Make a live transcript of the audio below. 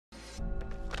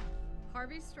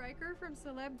Harvey Stryker from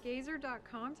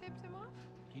celebgazer.com tipped him off?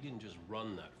 He didn't just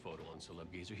run that photo on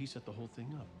Celebgazer, he set the whole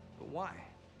thing up. But why?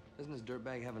 Doesn't this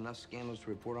dirtbag have enough scandals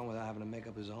to report on without having to make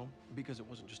up his own? Because it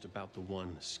wasn't just about the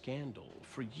one scandal.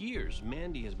 For years,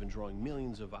 Mandy has been drawing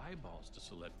millions of eyeballs to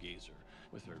Celebgazer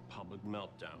with her public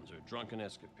meltdowns, her drunken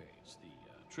escapades,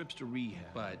 the trips to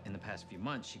rehab. But in the past few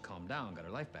months, she calmed down, got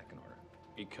her life back in order.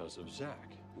 Because of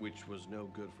Zach, which was no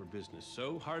good for business.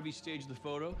 So Harvey staged the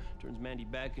photo, turns Mandy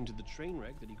back into the train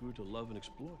wreck that he grew to love and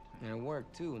exploit. And it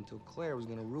worked, too, until Claire was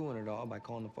gonna ruin it all by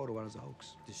calling the photo out as a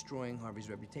hoax. Destroying Harvey's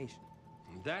reputation.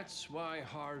 And that's why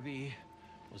Harvey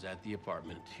was at the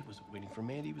apartment. He wasn't waiting for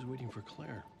Mandy, he was waiting for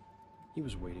Claire. He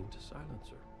was waiting to silence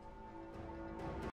her.